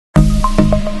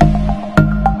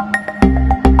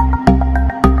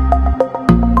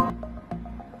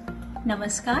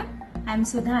Namaskar, I am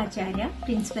Sudha Acharya,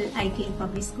 Principal ITL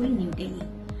Public School, New Delhi.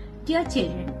 Dear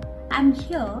children, I am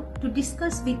here to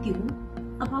discuss with you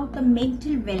about the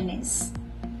mental wellness.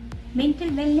 Mental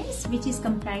wellness, which is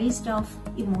comprised of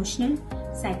emotional,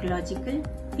 psychological,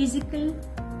 physical,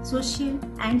 social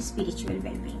and spiritual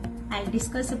well-being. I'll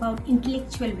discuss about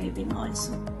intellectual well-being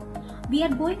also. We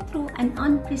are going through an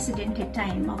unprecedented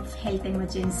time of health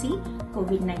emergency,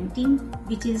 Covid-19,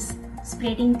 which is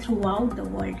spreading throughout the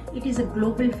world. It is a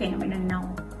global phenomenon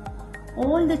now.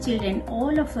 All the children,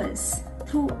 all of us,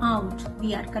 throughout,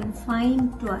 we are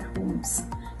confined to our homes.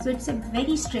 So it's a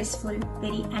very stressful,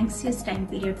 very anxious time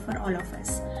period for all of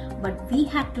us. But we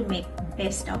have to make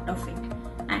best out of it,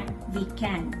 and we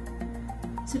can.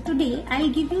 So today I'll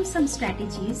give you some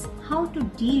strategies how to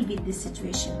deal with this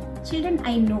situation. Children,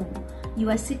 I know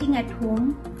you are sitting at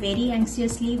home very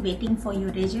anxiously waiting for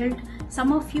your result.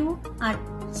 Some of you are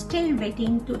still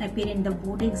waiting to appear in the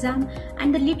board exam,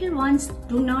 and the little ones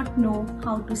do not know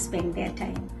how to spend their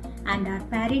time. And our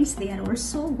parents, they are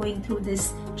also going through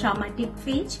this traumatic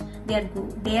phase.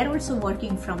 They are also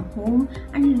working from home,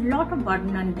 and a lot of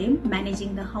burden on them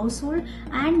managing the household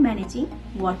and managing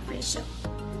work pressure.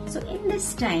 So in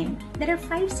this time, there are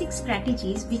 5-6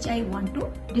 strategies which I want to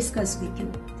discuss with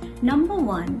you. Number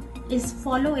 1 is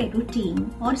follow a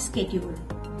routine or schedule.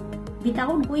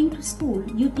 Without going to school,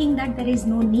 you think that there is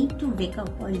no need to wake up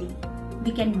early.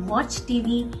 We can watch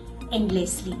TV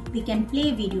endlessly. We can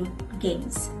play video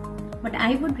games. But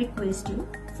I would request you,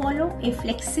 follow a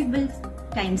flexible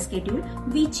time schedule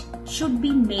which should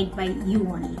be made by you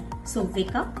only. So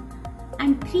wake up,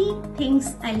 and 3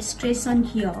 things I'll stress on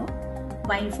here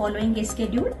while following a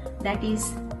schedule, that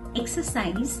is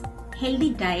exercise,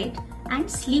 healthy diet and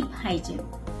sleep hygiene.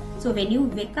 So when you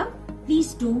wake up,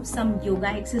 please do some yoga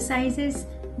exercises,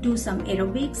 do some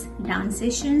aerobics, dance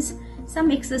sessions, some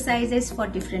exercises for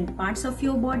different parts of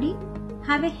your body.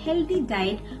 Have a healthy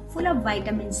diet full of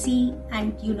vitamin C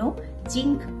and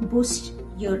zinc boost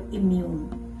your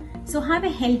immune. So have a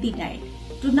healthy diet.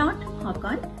 Do not hug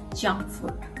on junk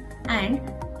food. And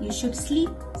you should sleep.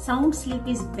 Sound sleep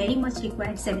is very much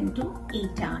required, 7 to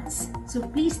 8 hours. So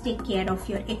please take care of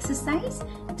your exercise,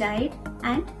 diet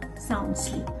and sound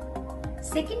sleep.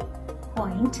 Second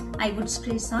point I would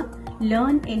stress on,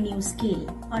 learn a new skill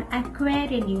or acquire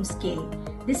a new skill.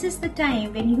 This is the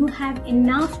time when you have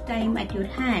enough time at your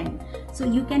hand, so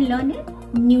you can learn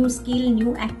a new skill,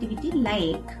 new activity,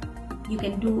 like you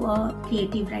can do a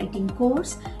creative writing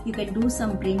course, you can do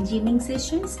some brain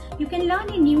sessions, you can learn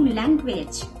a new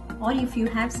language, or if you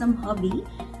have some hobby,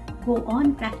 go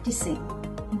on practicing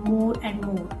more and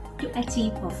more to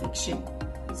achieve perfection.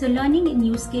 So learning a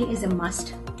new skill is a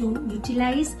must to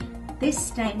utilize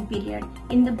this time period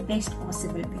in the best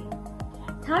possible way.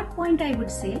 Third point I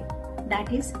would say,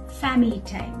 that is family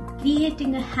time.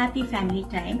 Creating a happy family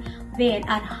time where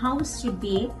our house should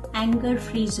be an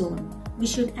anger-free zone. We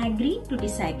should agree to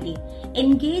disagree.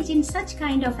 Engage in such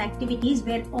kind of activities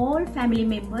where all family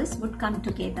members would come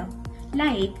together,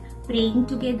 like praying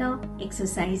together,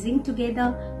 exercising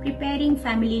together, preparing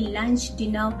family lunch,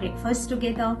 dinner, breakfast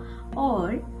together,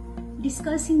 or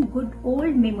discussing good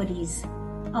old memories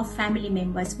of family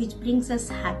members which brings us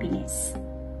happiness.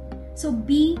 So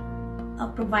be a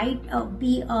provider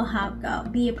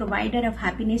of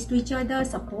happiness to each other,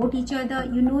 support each other.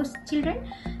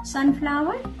 Children,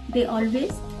 sunflower, they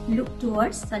always look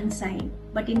towards sunshine,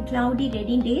 but in cloudy,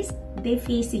 rainy days, they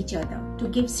face each other to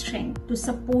give strength, to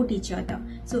support each other.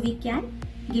 So we can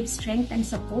give strength and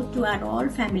support to our all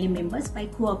family members by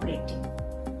cooperating.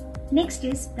 Next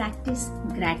is practice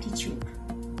gratitude.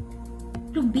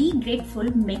 To be grateful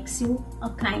makes you a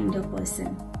kinder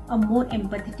person, a more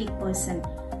empathetic person,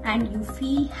 and you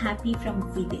feel happy from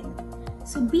within.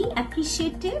 So be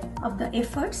appreciative of the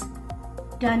efforts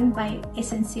done by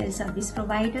essential service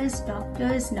providers,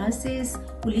 doctors, nurses,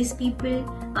 police people,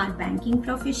 our banking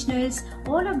professionals.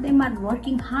 All of them are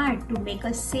working hard to make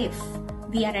us safe.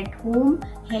 We are at home,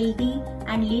 healthy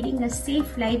and leading a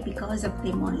safe life because of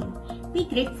them only. Be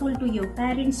grateful to your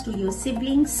parents, to your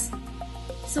siblings.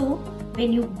 So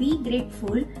when you be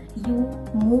grateful, you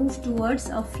move towards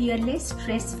a fearless,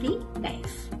 stress-free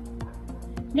life.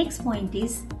 Next point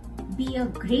is, be a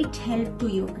great help to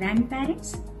your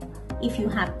grandparents. If you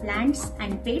have plants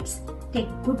and pets, take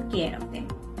good care of them.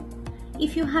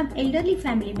 If you have elderly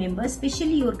family members,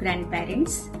 especially your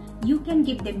grandparents, you can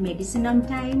give them medicine on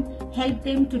time, help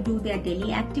them to do their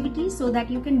daily activities so that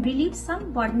you can relieve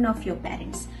some burden of your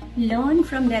parents. Learn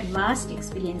from their vast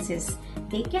experiences.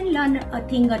 They can learn a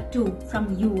thing or two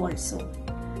from you also.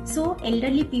 So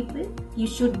elderly people, you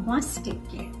must take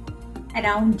care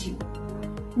around you.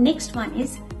 Next one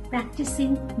is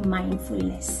practicing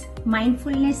mindfulness.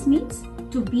 Mindfulness means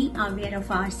to be aware of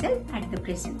ourselves at the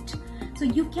present. So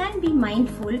you can be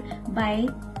mindful by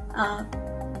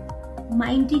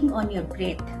minding on your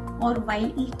breath, or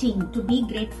while eating, to be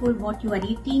grateful what you are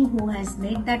eating, who has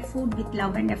made that food with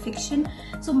love and affection.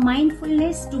 So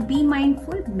mindfulness, to be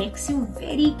mindful, makes you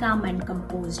very calm and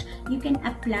composed. You can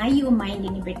apply your mind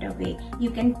in a better way. You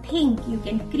can think, you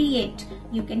can create,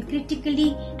 you can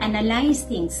critically analyze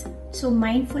things. So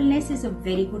mindfulness is a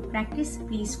very good practice.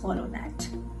 Please follow that.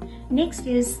 Next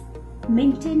is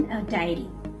maintain a diary.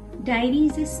 Diary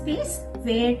is a space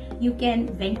where you can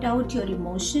vent out your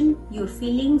emotion, your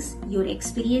feelings, your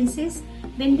experiences.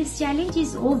 When this challenge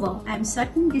is over, I'm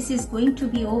certain this is going to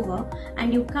be over,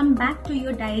 and you come back to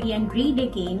your diary and read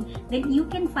again, then you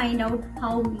can find out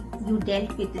how you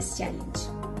dealt with this challenge.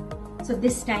 So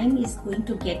this time is going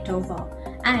to get over.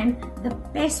 And the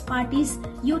best part is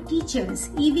your teachers,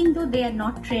 even though they are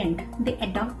not trained, they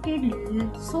adopted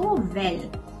so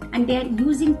well. And they are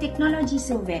using technology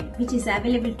so well, which is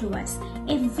available to us.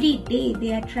 Every day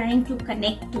they are trying to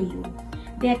connect to you.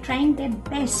 They are trying their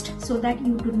best so that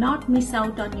you do not miss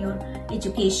out on your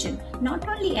education. Not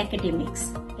only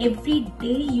academics. Every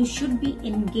day you should be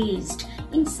engaged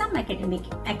in some academic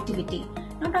activity.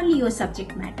 Not only your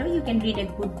subject matter. You can read a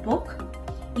good book.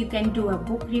 You can do a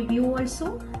book review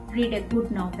also. Read a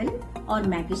good novel or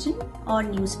magazine or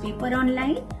newspaper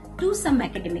online. Do some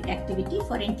academic activity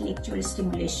for intellectual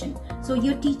stimulation. So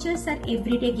your teachers are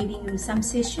every day giving you some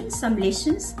sessions, some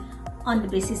lessons on the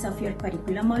basis of your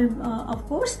curriculum, of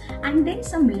course, and then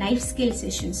some life skill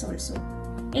sessions also.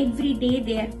 Every day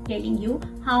they are telling you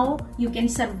how you can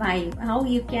survive, how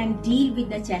you can deal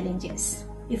with the challenges.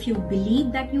 If you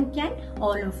believe that you can,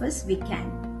 all of us, we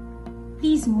can.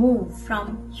 Please move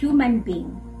from human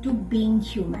being to being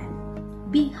human.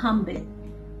 Be humble.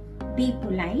 Be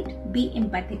polite, be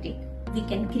empathetic. We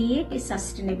can create a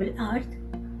sustainable earth,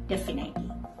 definitely.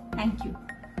 Thank you.